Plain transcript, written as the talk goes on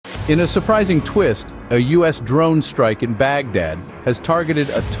In a surprising twist, a U.S. drone strike in Baghdad has targeted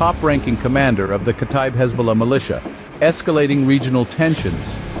a top-ranking commander of the Kataib Hezbollah militia, escalating regional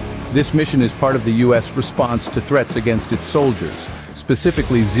tensions. This mission is part of the U.S. response to threats against its soldiers,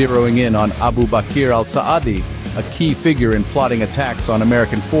 specifically zeroing in on Abu Baqir Al-Saadi, a key figure in plotting attacks on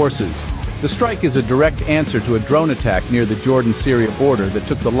American forces. The strike is a direct answer to a drone attack near the Jordan-Syria border that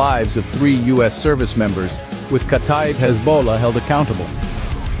took the lives of 3 U.S. service members, with Kataib Hezbollah held accountable.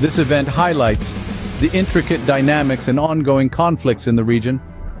 This event highlights the intricate dynamics and ongoing conflicts in the region,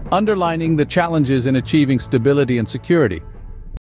 underlining the challenges in achieving stability and security.